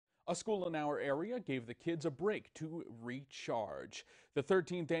A school in our area gave the kids a break to recharge. The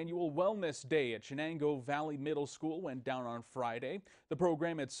 13th annual Wellness Day at Shenango Valley Middle School went down on Friday. The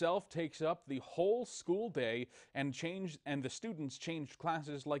program itself takes up the whole school day and the students changed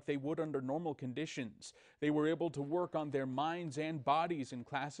classes like they would under normal conditions. They were able to work on their minds and bodies in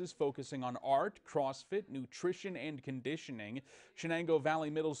classes focusing on art, CrossFit, nutrition, and conditioning. Shenango Valley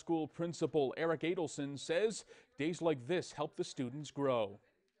Middle School Principal Eric Adelson says days like this help the students grow.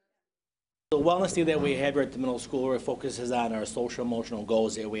 The wellness day that we have here at the middle school where it focuses on our social emotional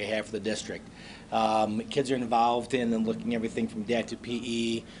goals that we have for the district. Kids are involved in and looking everything from DAT to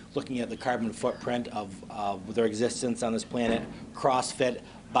PE, looking at the carbon footprint of their existence on this planet, CrossFit,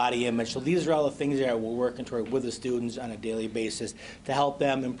 body image. So these are all the things that we're working toward with the students on a daily basis to help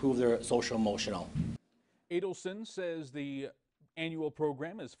them improve their social emotional. Adelson says the annual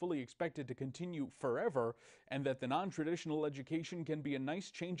program is fully expected to continue forever and that the non-traditional education can be a nice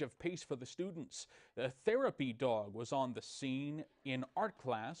change of pace for the students. The therapy dog was on the scene in art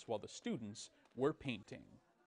class while the students were painting.